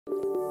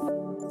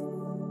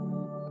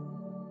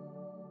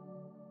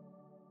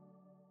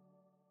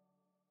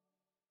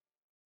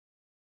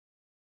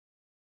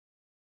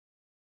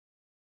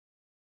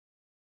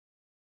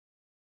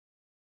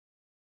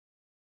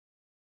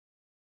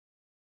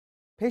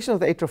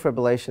Patients with atrial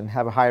fibrillation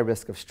have a higher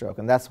risk of stroke,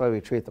 and that's why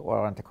we treat the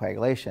oral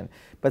anticoagulation.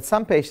 But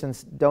some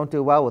patients don't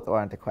do well with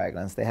oral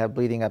anticoagulants. They have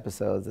bleeding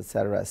episodes, et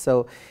cetera.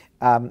 So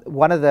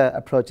one of the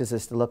approaches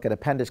is to look at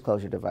appendage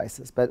closure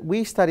devices. But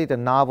we studied a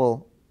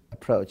novel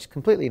approach,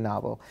 completely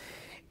novel.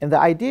 And the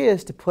idea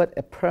is to put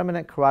a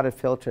permanent carotid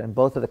filter in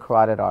both of the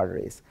carotid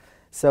arteries.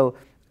 So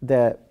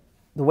the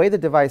way the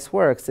device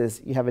works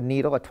is you have a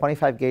needle, a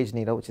 25 gauge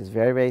needle, which is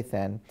very, very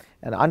thin,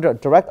 and under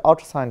direct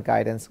ultrasound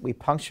guidance, we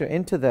puncture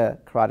into the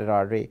carotid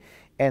artery,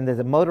 and there's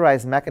a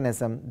motorized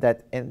mechanism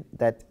that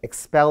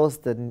expels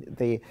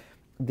the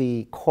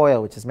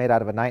coil, which is made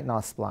out of a nitinol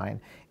spline,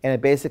 and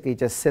it basically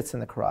just sits in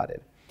the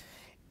carotid.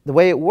 The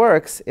way it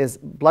works is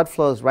blood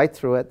flows right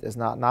through it. There's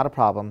not a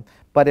problem,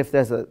 but if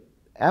there's an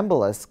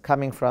embolus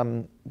coming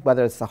from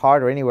whether it's the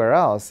heart or anywhere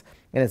else,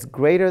 and it's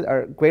greater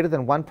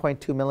than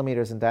 1.2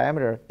 millimeters in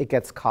diameter, it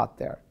gets caught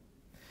there.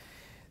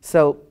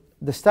 So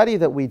the study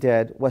that we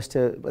did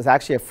was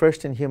actually a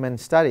first-in-human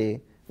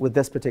study with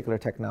this particular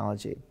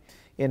technology.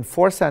 In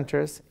 4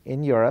 centers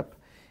in Europe,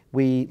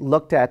 we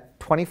looked at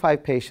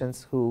 25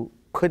 patients who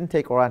couldn't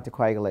take oral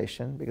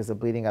anticoagulation because of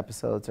bleeding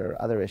episodes or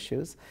other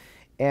issues,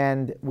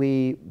 and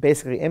we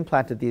basically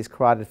implanted these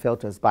carotid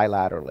filters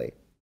bilaterally.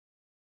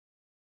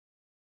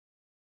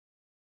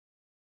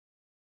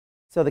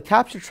 So the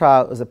CAPTURE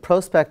trial was a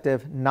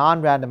prospective,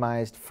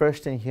 non-randomized,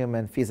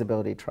 first-in-human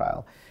feasibility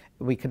trial.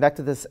 We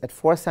conducted this at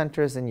 4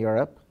 centers in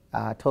Europe.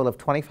 A total of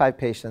 25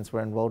 patients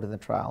were enrolled in the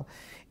trial.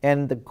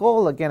 And the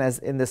goal, again, as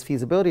in this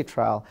feasibility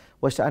trial,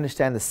 was to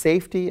understand the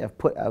safety of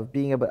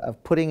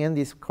putting in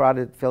these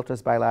carotid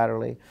filters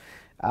bilaterally,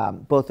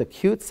 both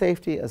acute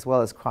safety as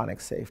well as chronic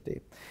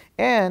safety,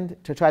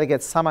 and to try to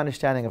get some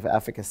understanding of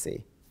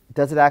efficacy.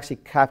 Does it actually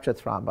capture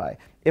thrombi?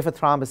 If a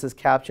thrombus is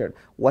captured,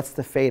 what's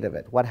the fate of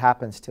it? What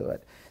happens to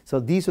it? So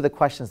these are the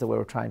questions that we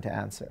were trying to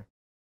answer.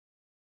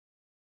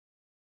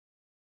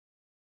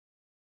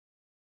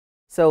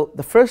 So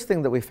the first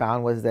thing that we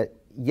found was that,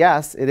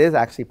 yes, it is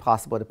actually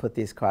possible to put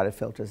these carotid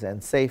filters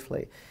in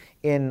safely.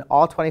 In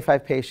all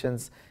 25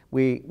 patients,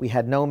 we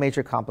had no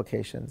major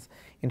complications.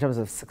 In terms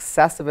of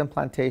success of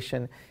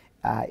implantation,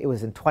 it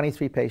was in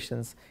 23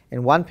 patients.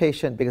 In 1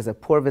 patient, because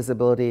of poor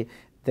visibility,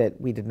 that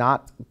we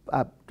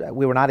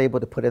were not able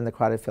to put in the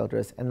carotid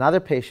filters. Another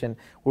patient,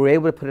 we were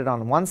able to put it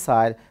on one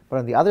side, but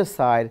on the other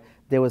side,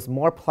 there was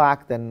more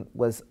plaque than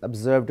was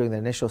observed during the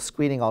initial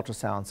screening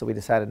ultrasound, so we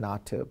decided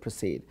not to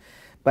proceed.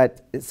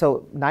 But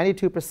so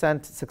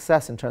 92%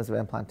 success in terms of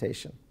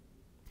implantation.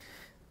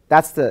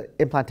 That's the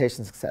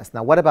implantation success.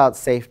 Now, what about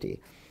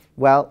safety?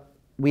 Well,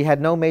 we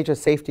had no major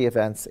safety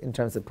events in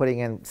terms of putting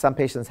in. Some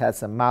patients had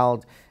some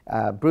mild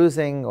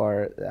bruising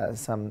or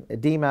some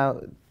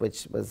edema,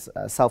 which was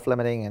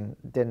self-limiting and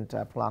didn't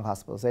prolong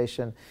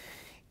hospitalization.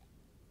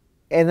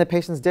 And the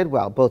patients did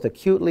well, both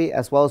acutely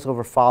as well as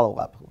over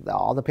follow-up.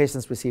 All the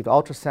patients received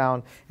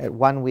ultrasound at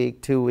 1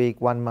 week, 2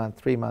 week, 1 month,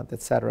 3 month,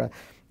 et cetera.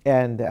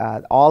 And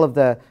all of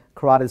the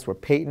carotids were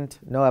patent,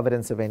 no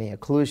evidence of any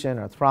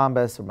occlusion or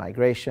thrombus or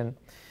migration.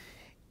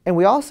 And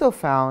we also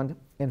found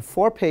in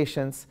 4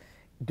 patients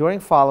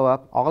during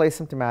follow-up, all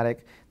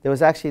asymptomatic, there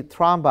was actually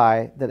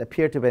thrombi that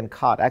appeared to have been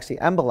caught, actually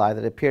emboli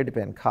that appeared to have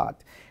been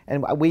caught.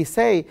 And we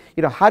say,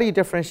 how do you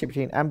differentiate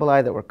between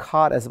emboli that were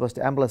caught as opposed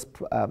to embolus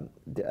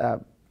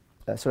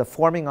sort of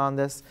forming on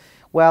this?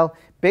 Well,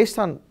 based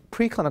on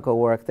preclinical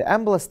work, the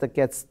embolus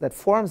that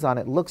forms on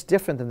it looks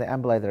different than the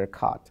emboli that are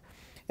caught.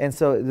 And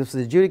so this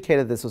was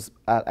adjudicated, this was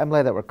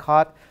emboli that were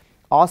caught.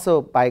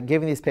 Also, by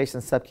giving these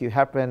patients sub-Q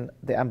heparin,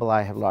 the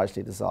emboli have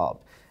largely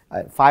dissolved.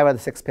 5 out of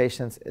the 6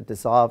 patients, it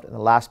dissolved, and the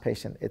last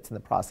patient, it's in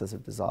the process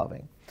of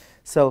dissolving.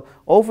 So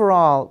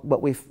overall,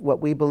 what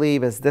we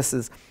believe is this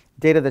is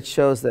data that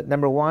shows that,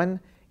 number 1,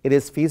 it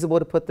is feasible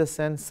to put this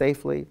in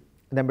safely.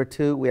 Number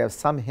 2, we have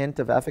some hint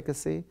of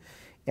efficacy.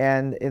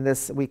 And in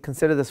this, we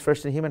consider this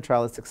first-in-human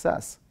trial a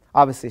success.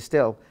 Obviously,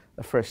 still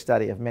the first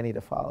study of many to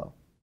follow.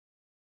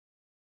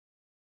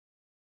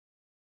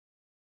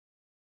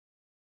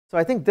 So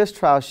I think this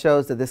trial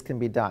shows that this can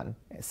be done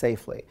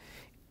safely,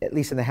 at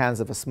least in the hands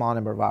of a small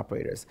number of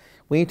operators.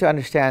 We need to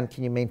understand,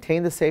 can you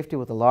maintain the safety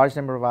with a large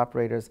number of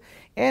operators?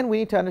 And we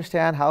need to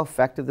understand how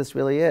effective this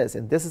really is.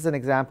 And this is an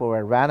example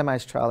where a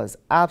randomized trial is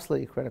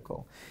absolutely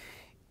critical.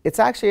 It's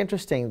actually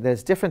interesting.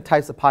 There's different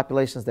types of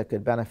populations that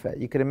could benefit.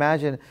 You could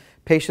imagine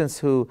patients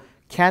who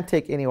can't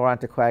take any oral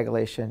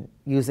anticoagulation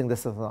using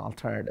this as an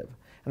alternative.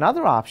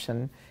 Another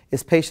option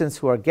is patients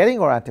who are getting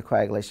oral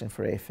anticoagulation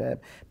for AFib,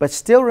 but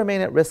still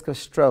remain at risk of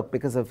stroke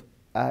because of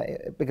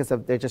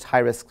they're just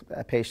high-risk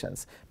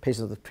patients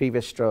with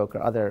previous stroke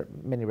or other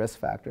many risk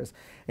factors.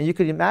 And you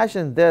could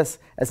imagine this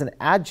as an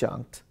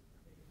adjunct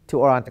to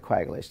oral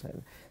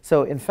anticoagulation.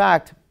 So in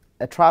fact,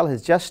 a trial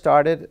has just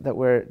started that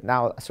we're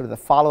now sort of the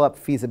follow-up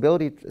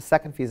feasibility,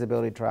 second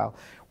feasibility trial,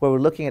 where we're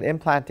looking at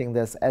implanting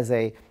this as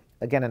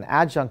again, an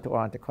adjunct to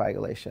oral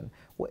anticoagulation.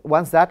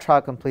 Once that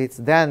trial completes,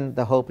 then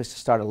the hope is to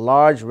start a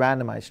large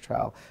randomized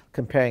trial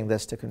comparing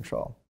this to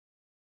control.